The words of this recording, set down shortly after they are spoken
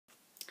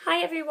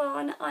Hi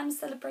everyone, I'm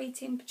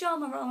celebrating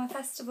Pyjama Rama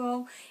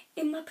Festival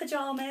in my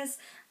pyjamas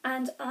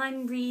and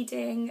I'm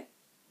reading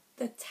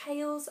The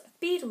Tales of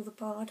Beedle the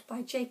Bard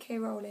by JK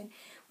Rowling,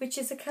 which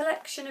is a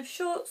collection of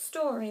short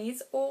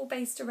stories all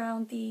based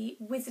around the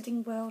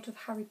wizarding world of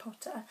Harry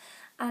Potter.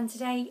 And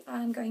today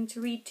I'm going to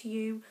read to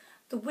you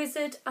The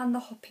Wizard and the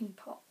Hopping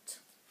Pot.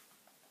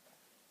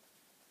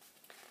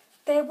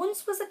 There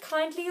once was a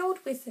kindly old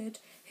wizard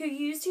who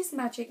used his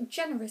magic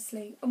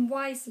generously and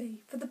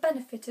wisely for the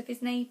benefit of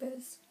his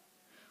neighbours.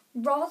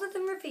 Rather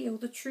than reveal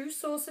the true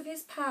source of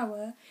his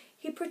power,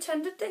 he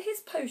pretended that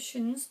his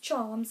potions,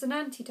 charms and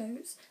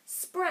antidotes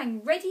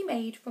sprang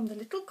ready-made from the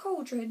little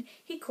cauldron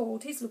he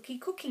called his lucky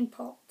cooking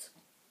pot.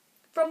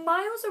 From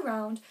miles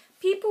around,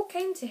 people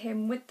came to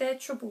him with their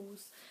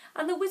troubles,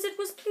 and the wizard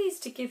was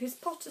pleased to give his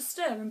pot a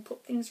stir and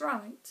put things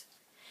right.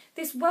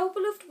 This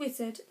well-beloved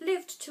wizard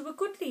lived to a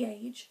goodly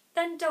age,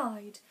 then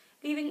died,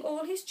 leaving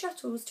all his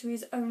chattels to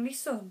his only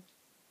son.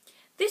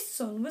 This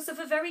son was of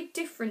a very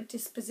different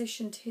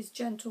disposition to his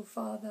gentle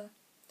father.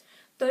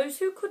 Those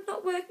who could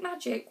not work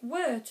magic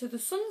were, to the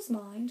son's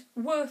mind,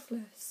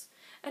 worthless,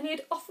 and he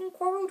had often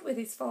quarrelled with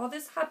his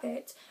father's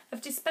habit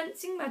of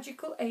dispensing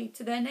magical aid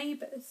to their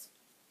neighbours.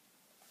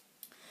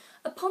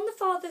 Upon the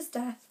father's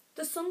death,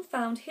 the son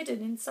found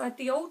hidden inside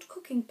the old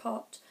cooking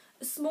pot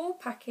a small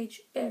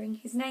package bearing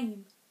his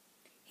name.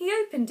 He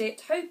opened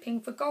it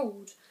hoping for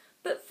gold,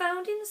 but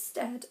found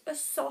instead a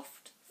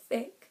soft,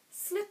 thick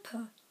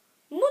slipper,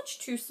 much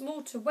too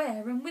small to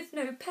wear and with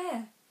no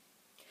pair.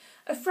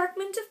 A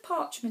fragment of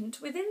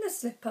parchment within the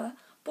slipper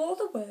bore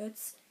the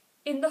words,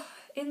 in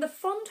the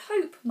fond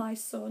hope, my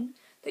son,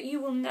 that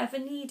you will never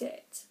need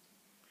it."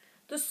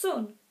 The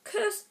son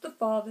cursed the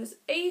father's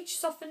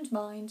age-softened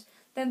mind,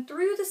 then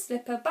threw the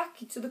slipper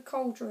back into the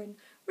cauldron,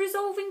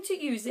 resolving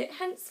to use it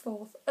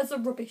henceforth as a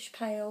rubbish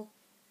pail.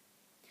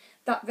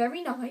 That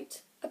very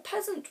night, a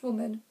peasant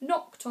woman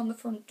knocked on the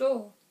front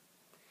door.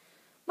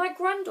 "My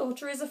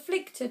granddaughter is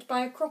afflicted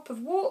by a crop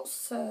of warts,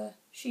 sir,"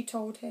 she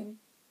told him.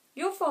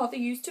 "Your father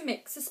used to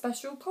mix a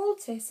special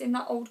poultice in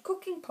that old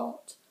cooking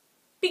pot."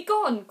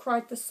 "Begone!"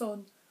 cried the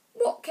son.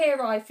 "What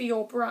care I for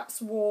your brat's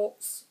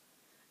warts?"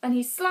 And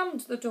he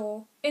slammed the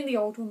door in the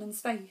old woman's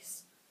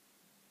face.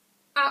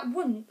 At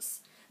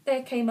once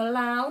there came a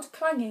loud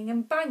clanging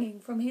and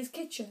banging from his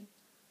kitchen.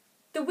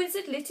 The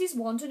wizard lit his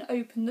wand and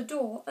opened the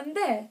door, and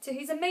there, to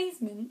his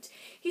amazement,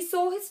 he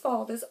saw his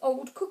father's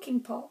old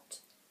cooking pot.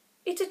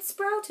 It had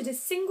sprouted a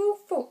single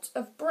foot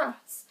of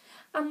brass,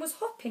 and was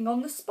hopping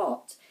on the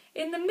spot,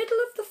 in the middle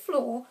of the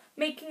floor,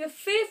 making a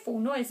fearful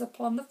noise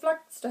upon the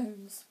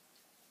flagstones.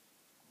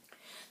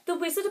 The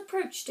wizard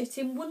approached it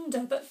in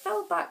wonder, but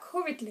fell back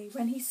hurriedly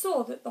when he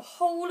saw that the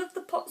whole of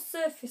the pot's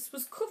surface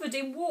was covered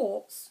in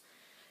warts.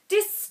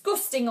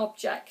 "Disgusting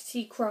object!"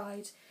 he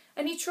cried,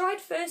 and he tried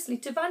firstly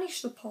to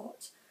vanish the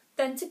pot,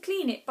 then to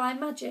clean it by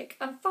magic,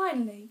 and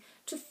finally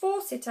to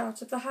force it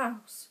out of the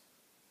house.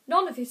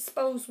 None of his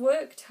spells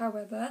worked,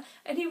 however,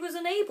 and he was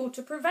unable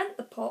to prevent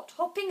the pot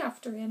hopping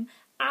after him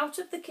out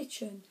of the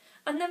kitchen,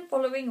 and then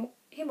following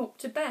him up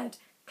to bed,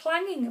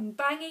 clanging and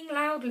banging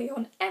loudly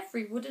on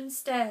every wooden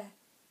stair.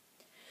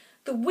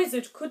 The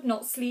wizard could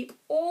not sleep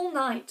all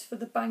night for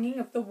the banging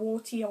of the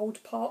warty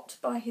old pot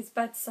by his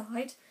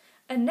bedside,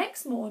 and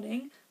next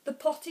morning the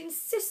pot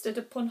insisted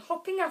upon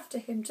hopping after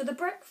him to the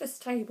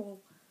breakfast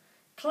table.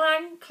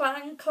 Clang,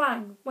 clang,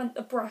 clang went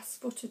the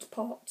brass-footed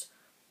pot,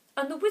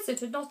 and the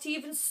wizard had not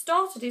even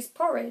started his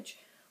porridge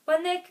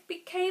when there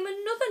came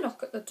another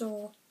knock at the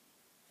door.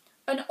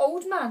 An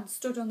old man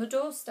stood on the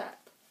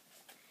doorstep.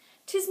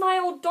 "'Tis my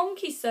old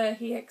donkey, sir,"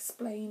 he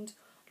explained.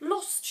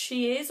 "Lost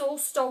she is, or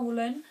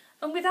stolen,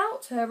 and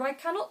without her I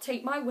cannot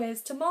take my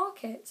wares to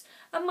market,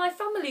 and my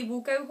family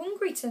will go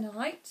hungry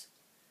tonight."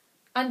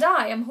 "And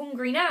I am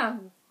hungry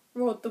now,"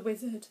 roared the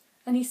wizard,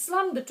 and he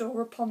slammed the door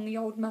upon the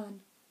old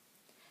man.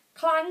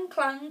 Clang,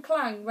 clang,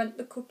 clang went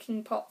the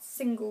cooking pot's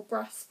single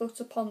brass foot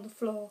upon the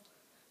floor,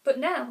 but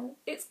now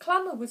its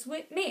clamour was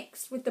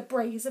mixed with the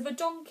brays of a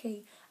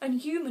donkey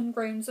and human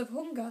groans of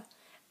hunger,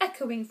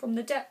 echoing from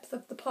the depth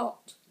of the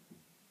pot.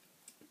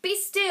 "Be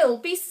still,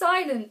 be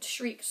silent!"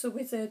 shrieked the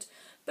wizard,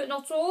 but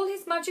not all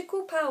his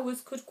magical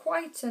powers could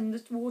quieten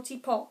the warty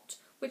pot,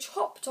 which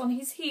hopped on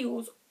his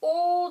heels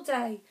all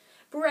day,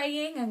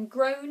 braying and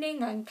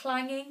groaning and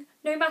clanging,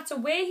 no matter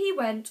where he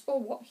went or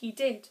what he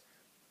did.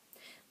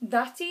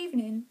 That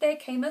evening there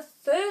came a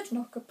third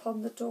knock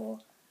upon the door,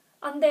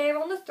 and there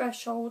on the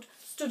threshold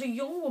stood a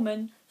young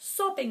woman,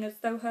 sobbing as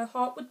though her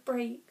heart would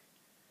break.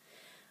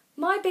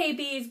 "My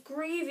baby is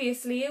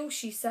grievously ill,"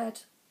 she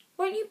said.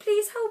 "Won't you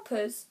please help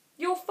us?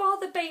 Your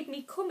father bade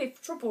me come if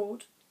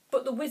troubled,"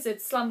 but the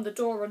wizard slammed the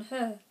door on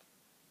her.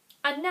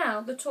 And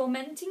now the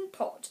tormenting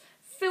pot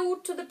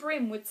filled to the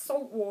brim with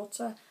salt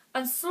water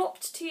and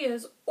slopped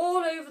tears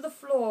all over the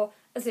floor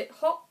as it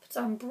hopped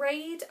and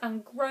brayed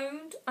and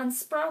groaned and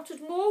sprouted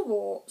more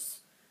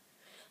warts.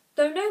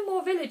 Though no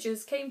more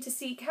villagers came to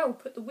seek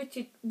help at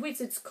the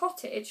wizard's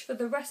cottage for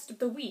the rest of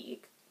the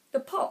week, the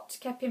pot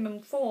kept him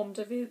informed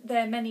of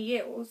their many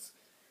ills.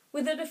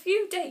 Within a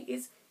few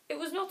days It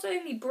was not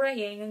only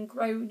braying and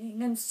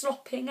groaning and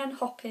slopping and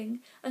hopping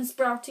and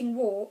sprouting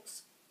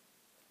warts.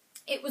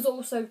 It was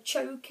also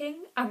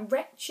choking and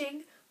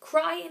retching,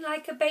 crying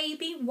like a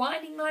baby,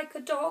 whining like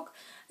a dog,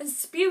 and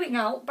spewing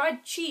out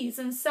bad cheese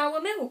and sour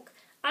milk,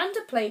 and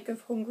a plague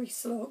of hungry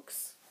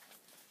slugs.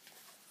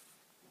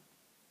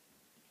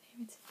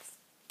 Here it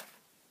is.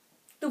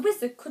 The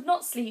wizard could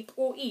not sleep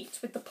or eat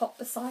with the pot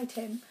beside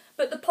him,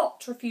 but the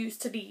pot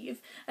refused to leave,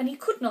 and he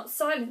could not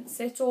silence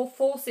it or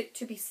force it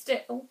to be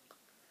still.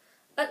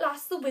 At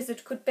last the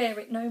wizard could bear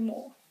it no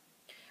more.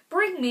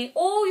 "Bring me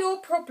all your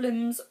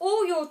problems,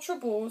 all your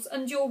troubles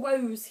and your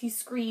woes," he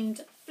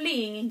screamed,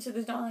 fleeing into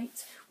the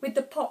night, with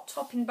the pot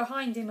hopping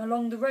behind him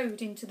along the road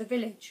into the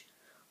village.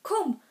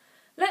 "Come,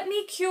 let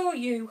me cure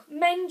you,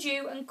 mend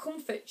you and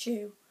comfort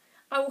you.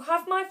 I will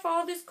have my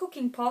father's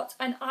cooking pot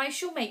and I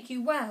shall make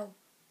you well."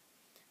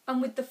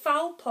 And with the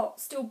foul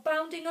pot still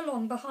bounding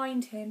along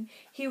behind him,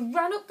 he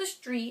ran up the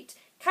street,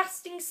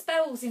 casting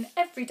spells in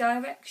every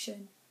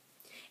direction.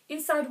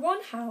 Inside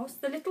one house,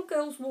 the little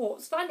girl's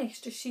warts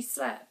vanished as she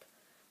slept.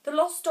 The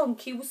lost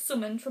donkey was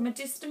summoned from a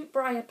distant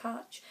briar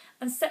patch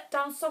and set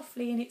down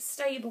softly in its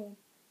stable.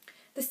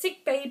 The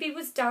sick baby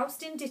was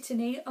doused in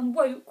dittany and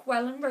woke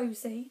well and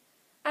rosy.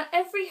 At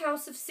every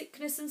house of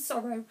sickness and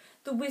sorrow,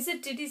 the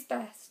wizard did his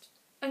best,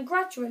 and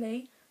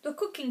gradually the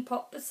cooking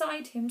pot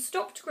beside him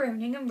stopped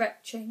groaning and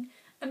retching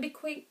and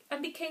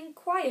became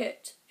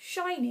quiet,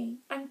 shiny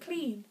and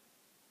clean.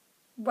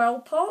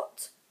 "Well,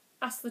 Pot?"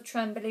 asked the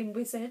trembling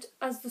wizard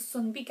as the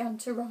sun began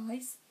to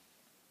rise.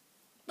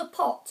 The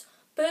pot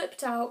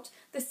burped out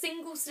the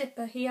single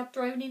slipper he had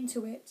thrown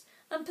into it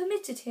and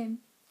permitted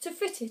him to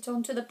fit it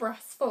onto the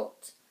brass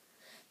foot.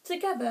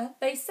 Together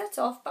they set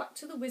off back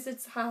to the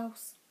wizard's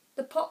house,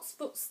 the pot's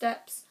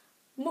footsteps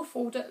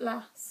muffled at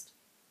last.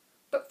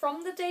 But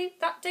from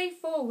that day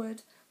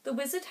forward, the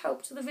wizard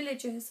helped the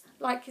villagers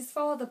like his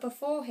father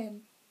before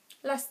him,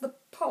 lest the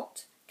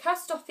pot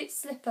cast off its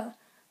slipper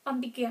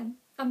and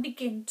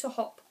begin to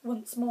hop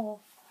once more.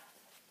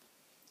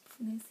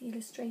 And there's the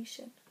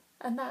illustration.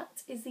 And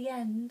that is the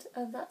end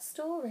of that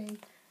story.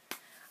 I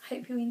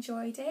hope you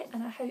enjoyed it,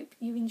 and I hope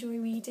you enjoy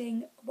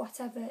reading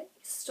whatever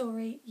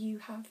story you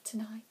have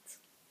tonight.